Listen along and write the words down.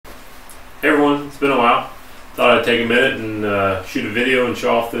Hey everyone, it's been a while. Thought I'd take a minute and shoot a video and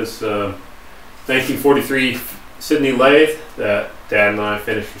show off this 1943 Sidney lathe that Dad and I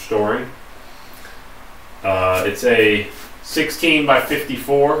finished restoring. It's a 16 by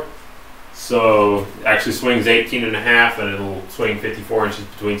 54, so it actually swings 18 and a half and it'll swing 54 inches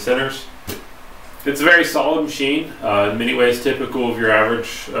between centers. It's a very solid machine, in many ways typical of your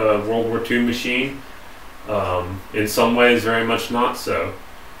average World War II machine. In some ways very much not so.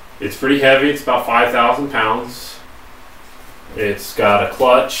 It's pretty heavy, it's about 5,000 pounds. It's got a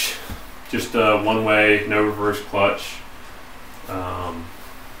clutch, just a one-way, no reverse clutch.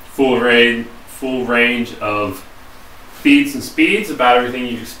 Full range of feeds and speeds, about everything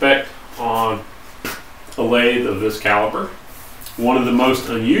you'd expect on a lathe of this caliber. One of the most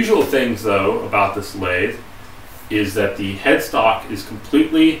unusual things though about this lathe is that the headstock is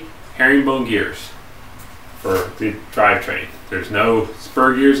completely herringbone gears for the drivetrain. There's no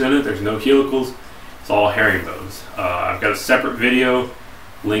spur gears in it, there's no helicals, it's all herringbones. I've got a separate video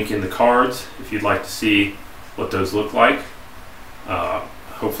link in the cards if you'd like to see what those look like.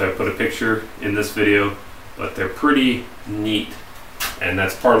 Hopefully I put a picture in this video, but they're pretty neat, and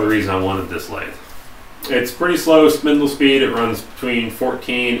that's part of the reason I wanted this lathe. It's pretty slow spindle speed. It runs between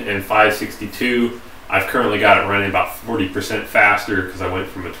 14 and 562. I've currently got it running about 40% faster because I went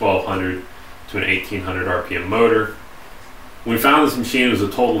from a 1200 to an 1800 RPM motor. When we found this machine, it was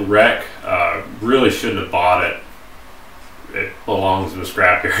a total wreck. Really shouldn't have bought it. It belongs in the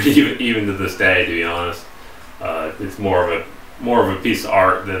scrapyard even to this day, to be honest. It's more of a piece of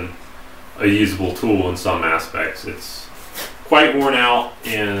art than a usable tool in some aspects. It's quite worn out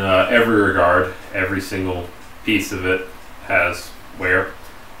in every regard. Every single piece of it has wear.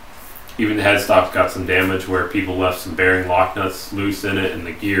 Even the headstock's got some damage where people left some bearing lock nuts loose in it and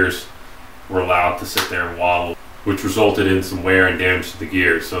the gears were allowed to sit there and wobble, which resulted in some wear and damage to the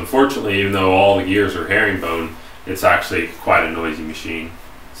gears. So unfortunately, even though all the gears are herringbone, it's actually quite a noisy machine.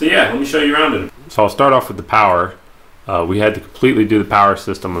 So yeah, let me show you around it. So I'll start off with the power. We had to completely do the power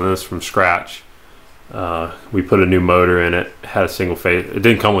system on this from scratch. We put a new motor in it, had a single phase. It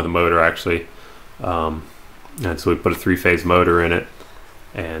didn't come with a motor actually. And so we put a 3-phase motor in it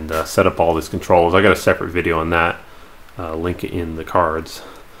and set up all these controls. I got a separate video on that, link it in the cards.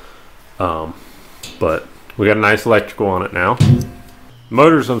 But we got a nice electrical on it now. The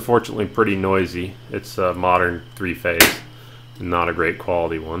motor's unfortunately pretty noisy. It's a modern 3-phase, not a great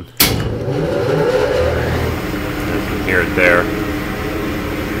quality one. You can hear it there.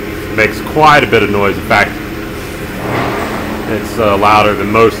 It makes quite a bit of noise. In fact, it's louder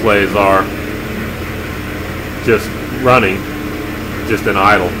than most lathes are just running, just in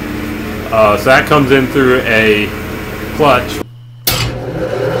idle. So that comes in through a clutch.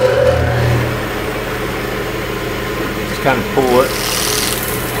 Kind of pull it.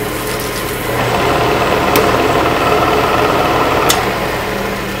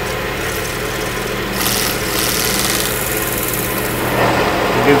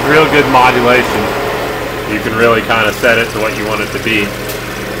 It gives real good modulation. You can really kind of set it to what you want it to be.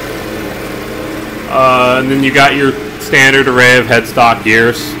 And then you got your standard array of headstock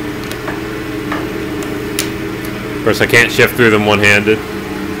gears. Of course, I can't shift through them one-handed.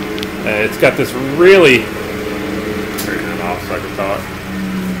 It's got this really so I can talk.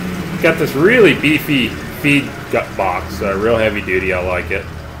 It's got this really beefy feed gut box, real heavy duty. I like it.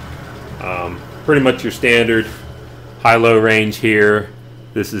 Pretty much your standard high-low range here.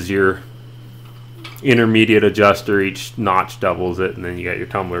 This is your intermediate adjuster. Each notch doubles it, and then you got your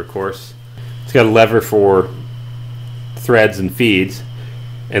tumbler, of course. It's got a lever for threads and feeds,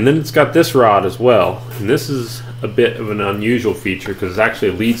 and then it's got this rod as well. And this is a bit of an unusual feature because it's actually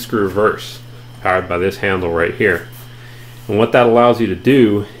a lead screw reverse, powered by this handle right here. And what that allows you to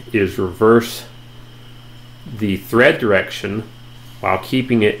do is reverse the thread direction while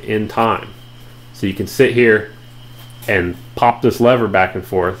keeping it in time. So you can sit here and pop this lever back and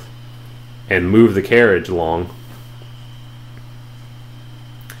forth and move the carriage along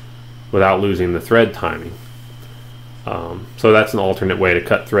without losing the thread timing. So that's an alternate way to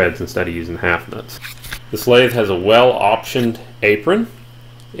cut threads instead of using half nuts. This lathe has a well-optioned apron.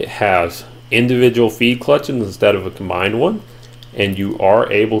 It has individual feed clutches instead of a combined one, and you are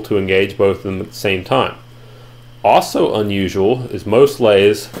able to engage both of them at the same time. Also unusual is most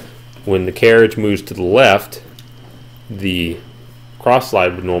lathes, when the carriage moves to the left, the cross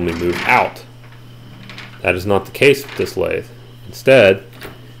slide would normally move out. That is not the case with this lathe. Instead,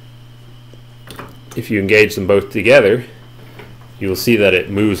 if you engage them both together, you will see that it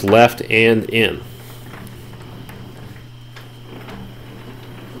moves left and in.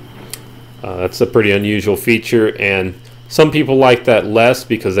 That's a pretty unusual feature, and some people like that less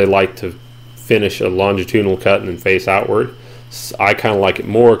because they like to finish a longitudinal cut and then face outward. I kind of like it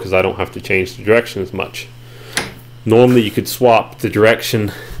more because I don't have to change the direction as much. Normally you could swap the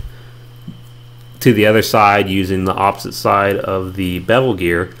direction to the other side using the opposite side of the bevel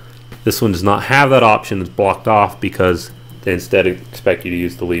gear. This one does not have that option. It's blocked off because they instead expect you to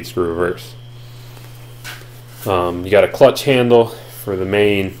use the lead screw reverse. You got a clutch handle for the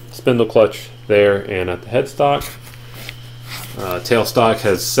main spindle clutch there and at the headstock. Tailstock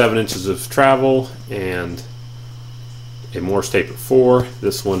has 7 inches of travel and a Morse tape at 4.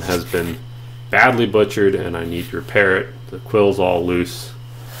 This one has been badly butchered and I need to repair it. The quill's all loose.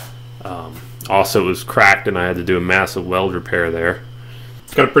 Also, it was cracked and I had to do a massive weld repair there.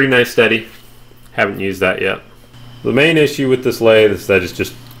 It's got a pretty nice steady. Haven't used that yet. The main issue with this lathe is that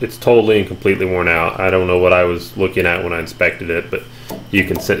it's totally and completely worn out. I don't know what I was looking at when I inspected it, but you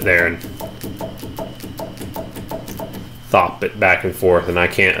can sit there and thop it back and forth, and I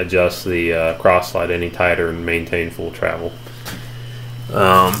can't adjust the cross slide any tighter and maintain full travel.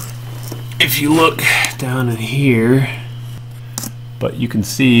 If you look down in here, but you can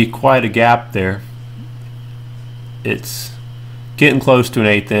see quite a gap there. It's getting close to an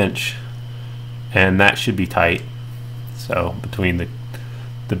 1/8 inch, and that should be tight. So between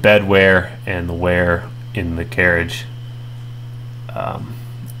the bed wear and the wear in the carriage,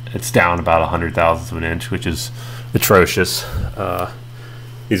 it's down about 100,000ths of an inch, which is atrocious.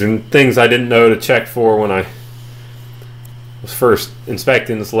 These are things I didn't know to check for when I was first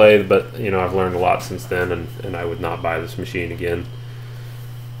inspecting this lathe, but you know, I've learned a lot since then, and I would not buy this machine again.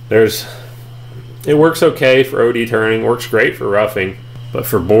 It works okay for OD turning, works great for roughing, but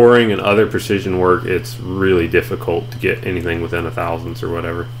for boring and other precision work, it's really difficult to get anything within 1,000ths or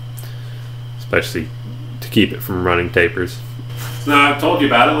whatever, especially to keep it from running tapers. So now I've told you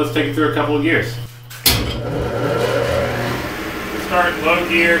about it, let's take it through a couple of gears. Start low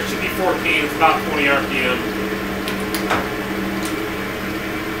gear, should be 14, it's about 20 RPM.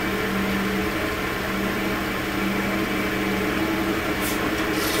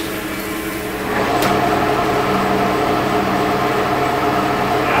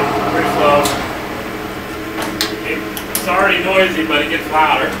 It's already noisy, but it gets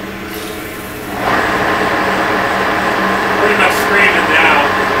louder. Pretty much screaming now.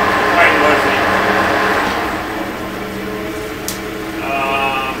 Quite noisy.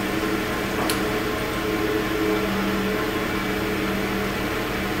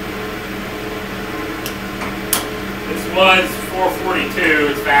 This was 442.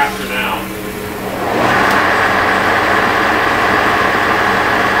 It's faster now.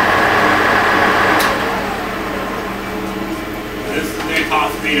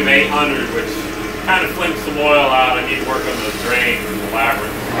 Top speed of 800, which kind of flings some oil out. I need to work on the drain from the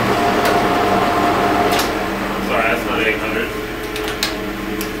labyrinth. Sorry, that's not 800.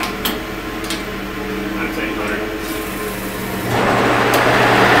 That's 800.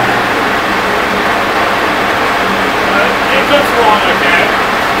 It looks wrong, okay.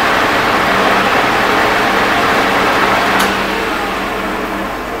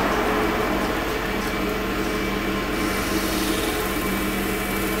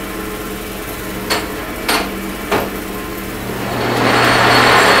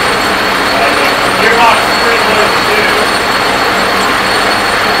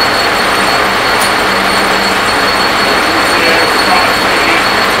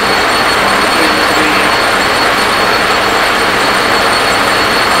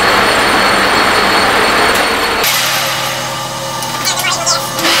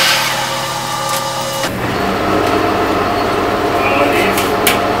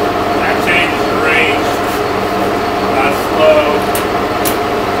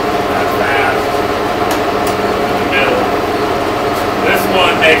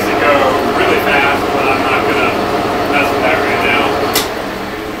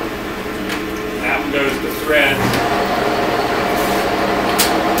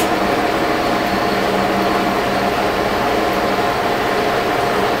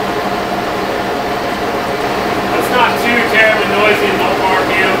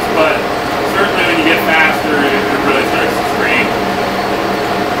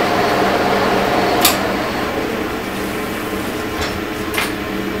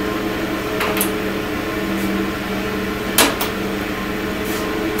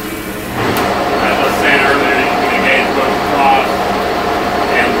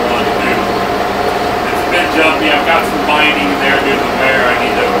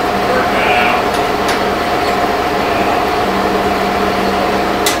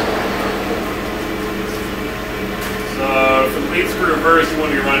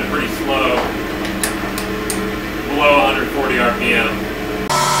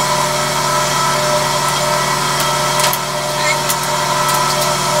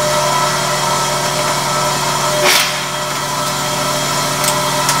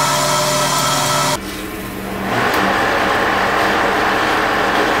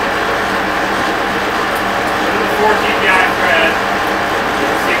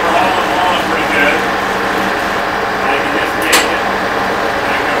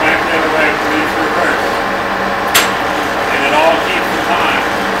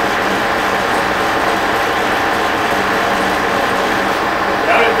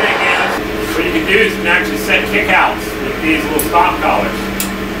 set kickouts with these little stop collars.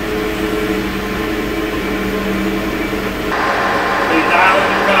 So you dial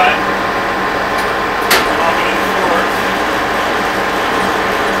in the cut, off it in the shorts.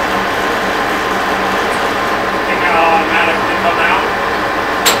 Kickout will automatically come out.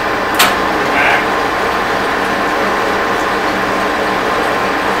 Back.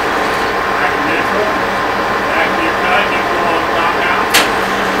 Back to neutral. Back to your cut, neutral on the compound.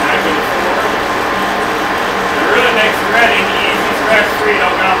 Back to the forward. It really makes threading easy, stress free.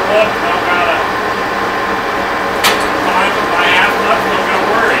 Don't gotta look, don't gotta climb with my ass nuts, don't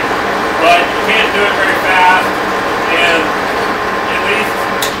gotta worry. But you can't do it very fast, and at least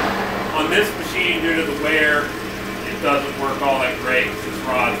on this machine, due to the wear, it doesn't work all that great. This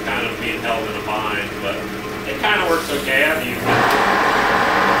rod's kind of being held in a bind, but it kind of works okay. I've used it.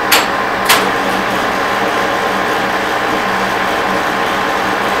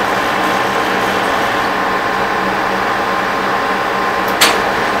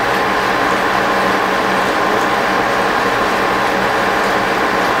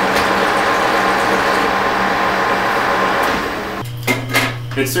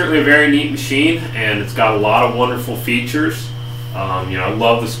 It's certainly a very neat machine, and it's got a lot of wonderful features. You know, I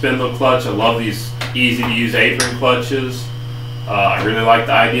love the spindle clutch. I love these easy to use apron clutches. I really like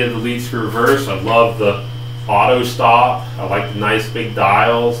the idea of the lead screw reverse. I love the auto stop. I like the nice big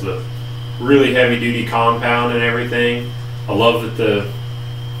dials, the really heavy duty compound and everything. I love that the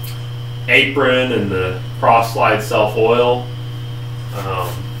apron and the cross slide self oil.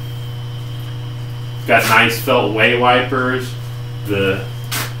 It's got nice felt way wipers. The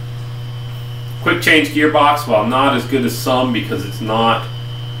quick change gearbox, while not as good as some because it's not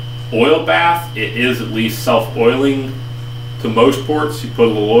oil bath, it is at least self-oiling to most ports. You put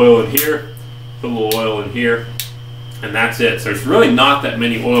a little oil in here, put a little oil in here, and that's it. So there's really not that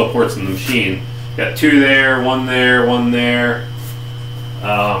many oil ports in the machine. Got two there, one there, one there.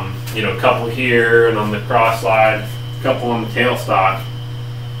 You know, a couple here, and on the cross slide, a couple on the tailstock,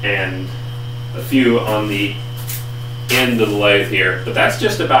 and a few on the end of the lathe here, but that's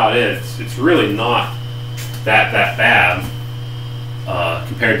just about it. It's really not that bad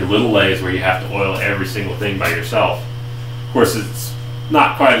compared to little lathes where you have to oil every single thing by yourself. Of course, it's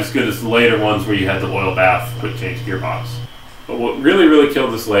not quite as good as the later ones where you had the oil bath quick change gearbox. But what really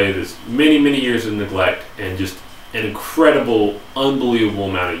killed this lathe is many years of neglect and just an incredible, unbelievable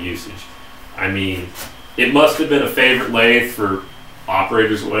amount of usage. I mean, it must have been a favorite lathe for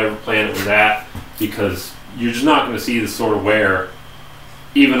operators at whatever plant it was at, because you're just not going to see this sort of wear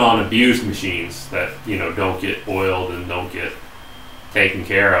even on abused machines that, you know, don't get oiled and don't get taken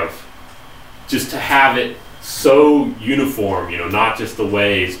care of. Just to have it so uniform, you know, not just the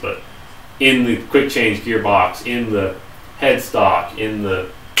ways, but in the quick change gearbox, in the headstock, in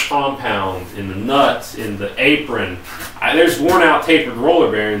the compound, in the nuts, in the apron. There's worn out tapered roller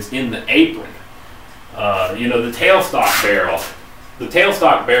bearings in the apron. You know, the tailstock barrel. The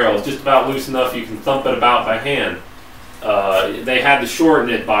tailstock barrel is just about loose enough you can thump it about by hand. They had to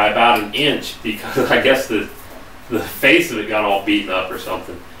shorten it by about an inch because I guess the face of it got all beaten up or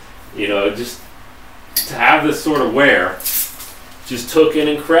something. You know, just to have this sort of wear just took an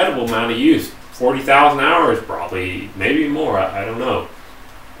incredible amount of use. 40,000 hours probably, maybe more, I don't know.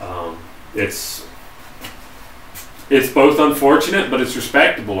 It's both unfortunate, but it's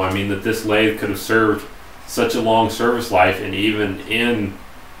respectable. I mean, that this lathe could have served such a long service life, and even in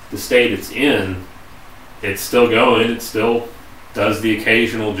the state it's in, it's still going. It still does the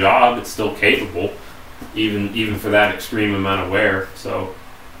occasional job. It's still capable, even for that extreme amount of wear. So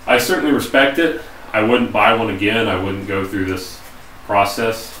I certainly respect it. I wouldn't buy one again. I wouldn't go through this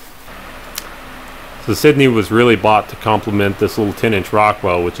process. So Sidney was really bought to complement this little 10-inch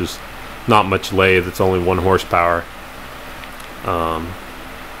Rockwell, which is not much lathe. It's only 1 horsepower.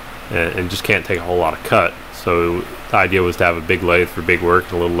 And just can't take a whole lot of cut. So the idea was to have a big lathe for big work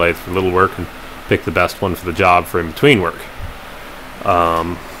and a little lathe for little work, and pick the best one for the job for in-between work.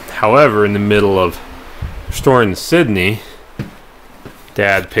 However, in the middle of restoring the Sidney,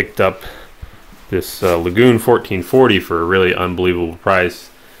 Dad picked up this Lagoon 1440 for a really unbelievable price,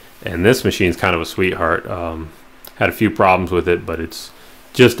 and this machine's kind of a sweetheart. Had a few problems with it, but it's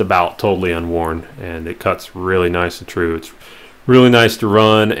just about totally unworn, and it cuts really nice and true. It's really nice to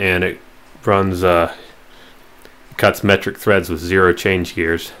run, and it runs cuts metric threads with 0 change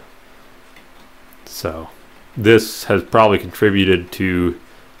gears. So this has probably contributed to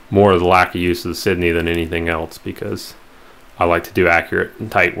more of the lack of use of the Sidney than anything else, because I like to do accurate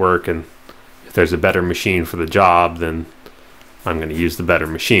and tight work, and if there's a better machine for the job, then I'm going to use the better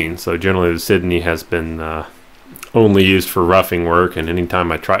machine. So generally the Sidney has been only used for roughing work, and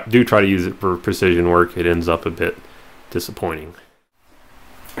anytime I try to use it for precision work, it ends up a bit disappointing.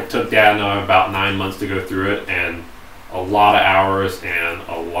 It took Dad and I about 9 months to go through it, and a lot of hours and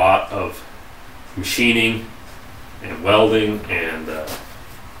a lot of machining and welding and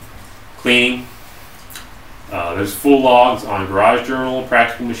cleaning. There's full logs on Garage Journal,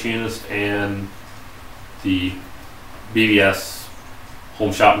 Practical Machinist, and the BBS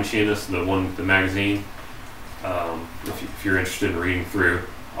Home Shop Machinist, the one with the magazine. If you're interested in reading through,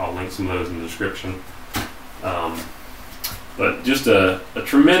 I'll link some of those in the description. But just a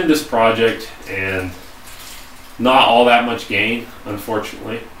tremendous project, and not all that much gain,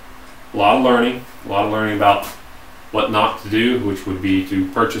 unfortunately. A lot of learning about what not to do, which would be to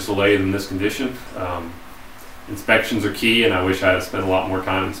purchase a lathe in this condition. Inspections are key, and I wish I had spent a lot more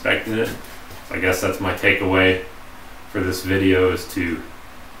time inspecting it. So I guess that's my takeaway for this video, is to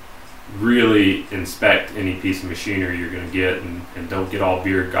really inspect any piece of machinery you're going to get, and don't get all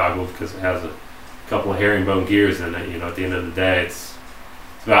beard goggled because it has a couple of herringbone gears in it. You know, at the end of the day, it's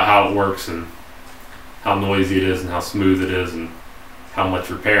about how it works and how noisy it is and how smooth it is and how much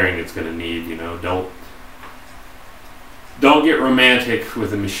repairing it's going to need. You know, don't get romantic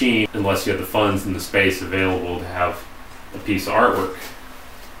with a machine unless you have the funds and the space available to have a piece of artwork,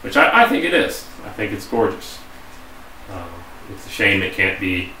 which I think it is. I think it's gorgeous. It's a shame it can't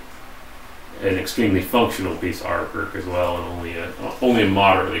be an extremely functional piece of artwork as well, and only a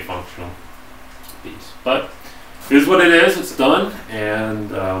moderately functional piece. But it is what it is. It's done,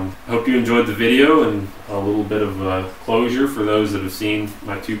 and I hope you enjoyed the video and a little bit of closure for those that have seen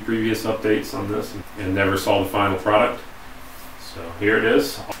my 2 previous updates on this and never saw the final product. So here it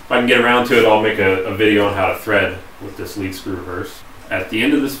is. If I can get around to it, I'll make a video on how to thread with this lead screw reverse. At the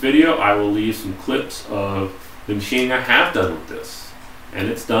end of this video, I will leave some clips of the machining I have done with this, and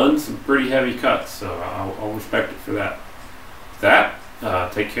it's done some pretty heavy cuts, so I'll respect it for that. With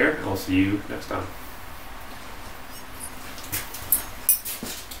that, take care, and I'll see you next time.